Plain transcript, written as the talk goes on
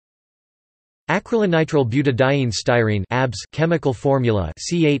Acrylonitrile butadiene styrene (ABS) chemical formula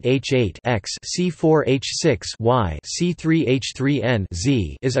C8H8X C4H6Y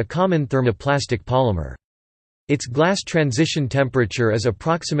C3H3N-Z is a common thermoplastic polymer. Its glass transition temperature is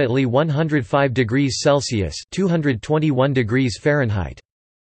approximately 105 degrees Celsius (221 degrees Fahrenheit).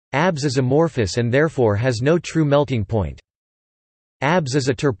 ABS is amorphous and therefore has no true melting point. ABS is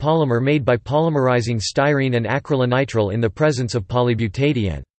a terpolymer made by polymerizing styrene and acrylonitrile in the presence of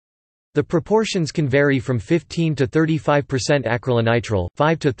polybutadiene. The proportions can vary from 15 to 35% acrylonitrile,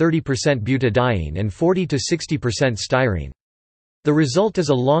 5 to 30% butadiene and 40 to 60% styrene. The result is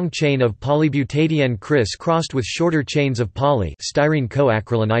a long chain of polybutadiene criss-crossed with shorter chains of styrene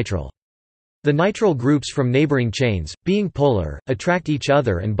co-acrylonitrile. The nitrile groups from neighboring chains, being polar, attract each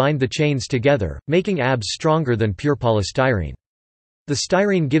other and bind the chains together, making ABS stronger than pure polystyrene. The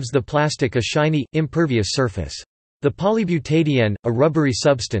styrene gives the plastic a shiny, impervious surface. The polybutadiene, a rubbery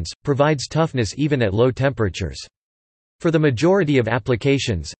substance, provides toughness even at low temperatures. For the majority of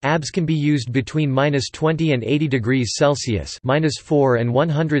applications, ABS can be used between -20 and 80 degrees Celsius (-4 and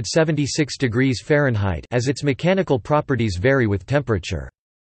 176 degrees Fahrenheit) as its mechanical properties vary with temperature.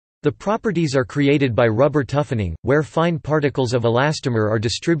 The properties are created by rubber toughening, where fine particles of elastomer are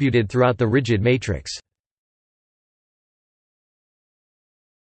distributed throughout the rigid matrix.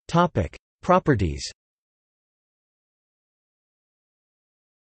 Properties.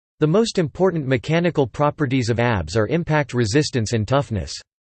 The most important mechanical properties of ABS are impact resistance and toughness.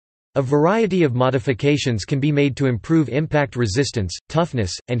 A variety of modifications can be made to improve impact resistance,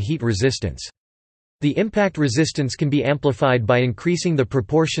 toughness, and heat resistance. The impact resistance can be amplified by increasing the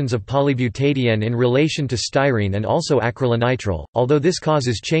proportions of polybutadiene in relation to styrene and also acrylonitrile, although this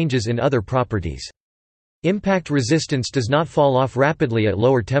causes changes in other properties. Impact resistance does not fall off rapidly at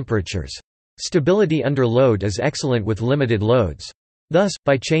lower temperatures. Stability under load is excellent with limited loads. Thus,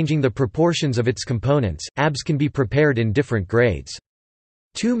 by changing the proportions of its components, ABS can be prepared in different grades.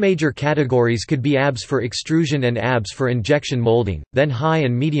 Two major categories could be ABS for extrusion and ABS for injection molding, then high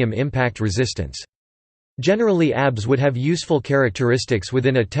and medium impact resistance. Generally, ABS would have useful characteristics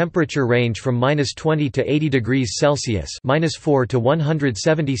within a temperature range from -20 to 80 degrees Celsius (-4 to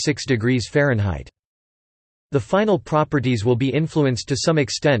 176 degrees Fahrenheit). The final properties will be influenced to some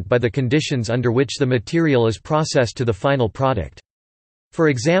extent by the conditions under which the material is processed to the final product. For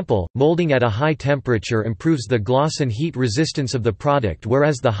example, molding at a high temperature improves the gloss and heat resistance of the product,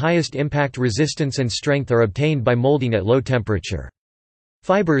 whereas the highest impact resistance and strength are obtained by molding at low temperature.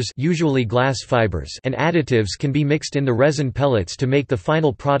 Fibers, usually glass fibers, and additives can be mixed in the resin pellets to make the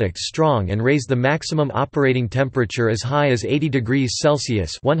final product strong and raise the maximum operating temperature as high as 80 degrees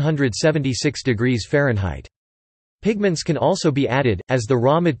Celsius (176 degrees Fahrenheit). Pigments can also be added, as the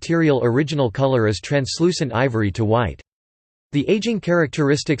raw material original color is translucent ivory to white. The aging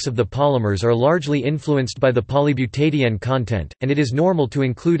characteristics of the polymers are largely influenced by the polybutadiene content, and it is normal to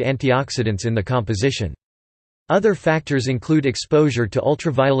include antioxidants in the composition. Other factors include exposure to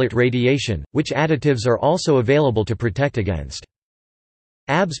ultraviolet radiation, which additives are also available to protect against.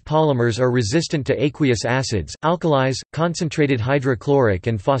 ABS polymers are resistant to aqueous acids, alkalis, concentrated hydrochloric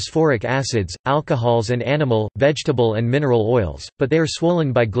and phosphoric acids, alcohols and animal, vegetable and mineral oils, but they are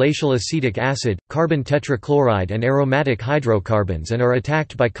swollen by glacial acetic acid, carbon tetrachloride and aromatic hydrocarbons and are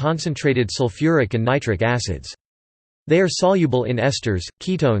attacked by concentrated sulfuric and nitric acids. They are soluble in esters,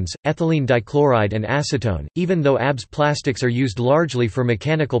 ketones, ethylene dichloride and acetone. Even though ABS plastics are used largely for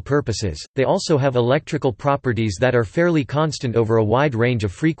mechanical purposes, they also have electrical properties that are fairly constant over a wide range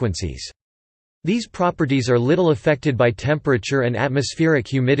of frequencies. These properties are little affected by temperature and atmospheric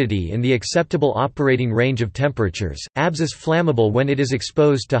humidity in the acceptable operating range of temperatures. ABS is flammable when it is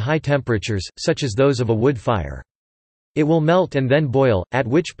exposed to high temperatures, such as those of a wood fire. It will melt and then boil, at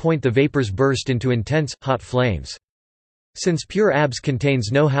which point the vapors burst into intense, hot flames. Since pure ABS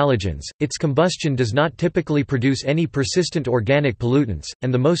contains no halogens, its combustion does not typically produce any persistent organic pollutants,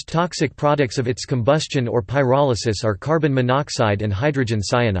 and the most toxic products of its combustion or pyrolysis are carbon monoxide and hydrogen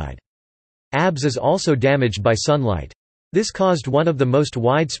cyanide. ABS is also damaged by sunlight. This caused one of the most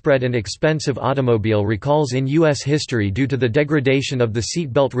widespread and expensive automobile recalls in U.S. history due to the degradation of the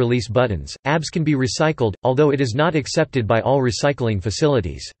seatbelt release buttons. ABS can be recycled, although it is not accepted by all recycling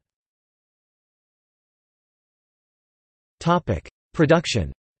facilities.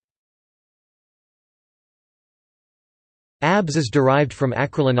 Production. ABS is derived from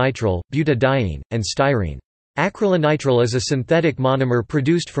acrylonitrile, butadiene, and styrene. Acrylonitrile is a synthetic monomer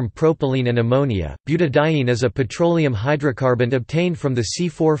produced from propylene and ammonia. Butadiene is a petroleum hydrocarbon obtained from the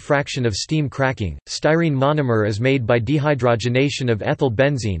C4 fraction of steam cracking. Styrene monomer is made by dehydrogenation of ethyl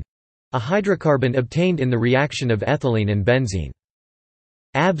benzene, a hydrocarbon obtained in the reaction of ethylene and benzene.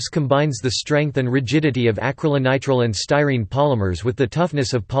 ABS combines the strength and rigidity of acrylonitrile and styrene polymers with the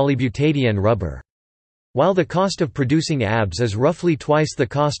toughness of polybutadiene rubber. While the cost of producing ABS is roughly twice the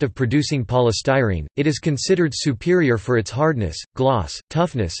cost of producing polystyrene, it is considered superior for its hardness, gloss,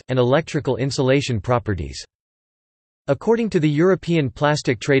 toughness, and electrical insulation properties. According to the European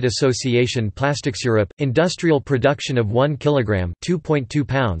Plastic Trade Association PlasticsEurope, industrial production of 1 kg (2.2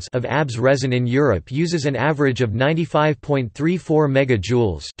 pounds) of ABS resin in Europe uses an average of 95.34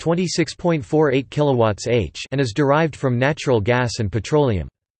 megajoules (26.48 kilowatts-h) and is derived from natural gas and petroleum.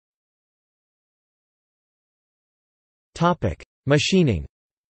 Machining.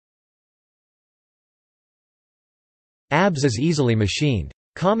 ABS is easily machined.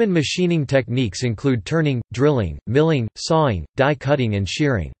 Common machining techniques include turning, drilling, milling, sawing, die cutting and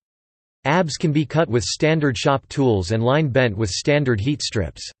shearing. ABS can be cut with standard shop tools and line bent with standard heat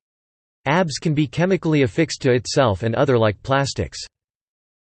strips. ABS can be chemically affixed to itself and other like plastics.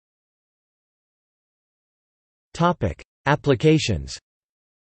 Applications.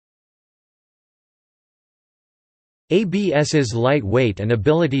 ABS's light weight and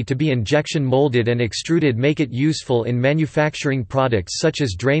ability to be injection molded and extruded make it useful in manufacturing products such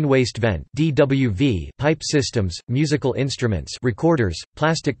as drain waste vent (DWV), pipe systems, musical instruments, recorders,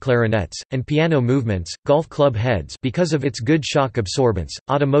 plastic clarinets, and piano movements, golf club heads because of its good shock absorbance,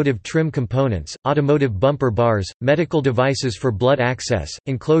 automotive trim components, automotive bumper bars, medical devices for blood access,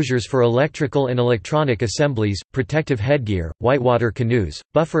 enclosures for electrical and electronic assemblies, protective headgear, whitewater canoes,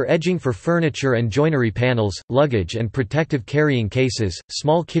 buffer edging for furniture and joinery panels, luggage and protective carrying cases,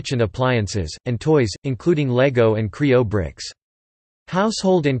 small kitchen appliances, and toys, including Lego and Creo bricks.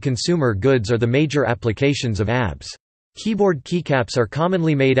 Household and consumer goods are the major applications of ABS. Keyboard keycaps are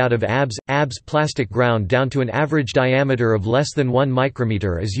commonly made out of ABS. ABS plastic ground down to an average diameter of less than 1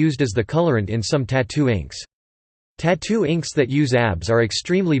 micrometer is used as the colorant in some tattoo inks. Tattoo inks that use ABS are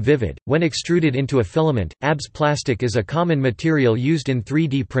extremely vivid. When extruded into a filament, ABS plastic is a common material used in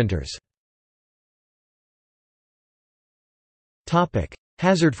 3D printers.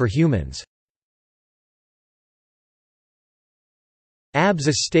 Hazard for humans. ABS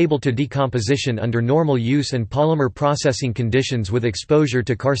is stable to decomposition under normal use and polymer processing conditions with exposure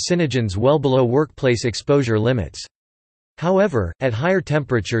to carcinogens well below workplace exposure limits. However, at higher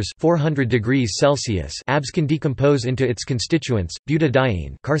temperatures 400 degrees Celsius, ABS can decompose into its constituents: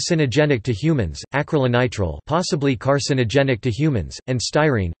 butadiene, carcinogenic to humans; acrylonitrile, possibly carcinogenic to humans; and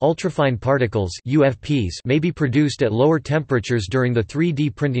styrene. Ultrafine particles (UFPs) may be produced at lower temperatures during the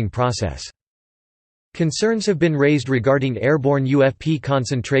 3D printing process. Concerns have been raised regarding airborne UFP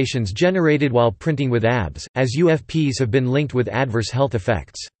concentrations generated while printing with ABS, as UFPs have been linked with adverse health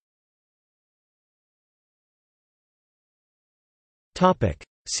effects.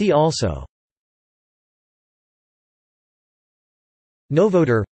 See also: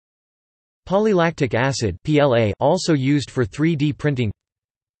 Novodur, polylactic acid (PLA), also used for 3D printing.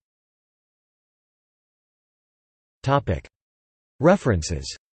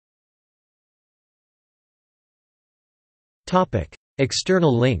 References.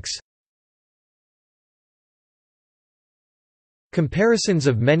 External links. Comparisons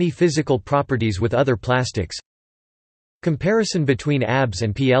of many physical properties with other plastics. Comparison between ABS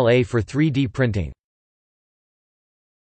and PLA for 3D printing.